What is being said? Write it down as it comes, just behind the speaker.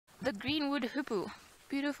the greenwood hoopoo.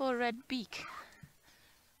 Beautiful red beak.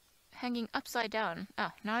 Hanging upside down.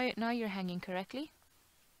 Ah, now you're hanging correctly.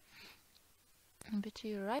 A bit to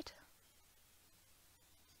your right.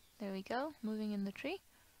 There we go, moving in the tree.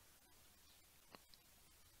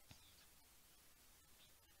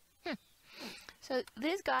 So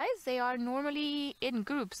these guys, they are normally in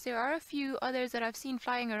groups. There are a few others that I've seen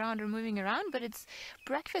flying around or moving around, but it's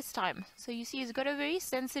breakfast time. So you see it's got a very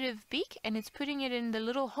sensitive beak, and it's putting it in the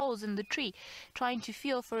little holes in the tree, trying to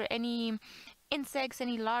feel for any insects,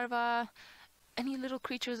 any larvae, any little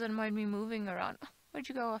creatures that might be moving around. Where'd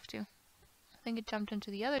you go off to? I think it jumped into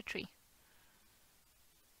the other tree.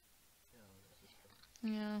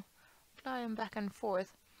 Yeah, flying back and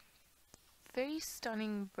forth. Very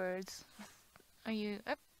stunning birds. Are you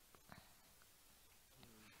up?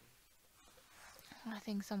 I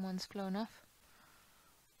think someone's flown off.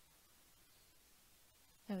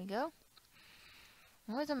 There we go.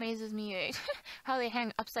 It always amazes me how they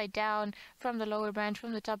hang upside down from the lower branch,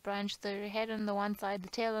 from the top branch, their head on the one side, the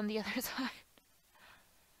tail on the other side.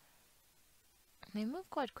 They move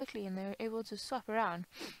quite quickly and they're able to swap around.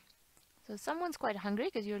 So someone's quite hungry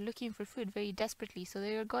because you're looking for food very desperately. So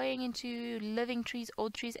they're going into living trees,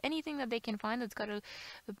 old trees, anything that they can find that's got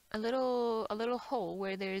a little hole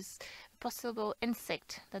where there's a possible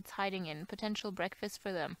insect that's hiding in, potential breakfast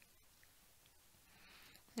for them.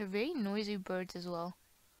 They're very noisy birds as well.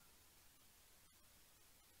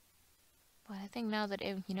 But I think now that,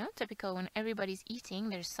 you know, typical when everybody's eating,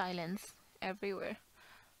 there's silence everywhere.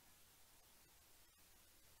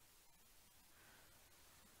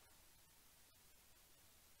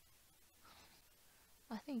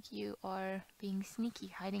 I think you are being sneaky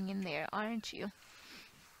hiding in there, aren't you?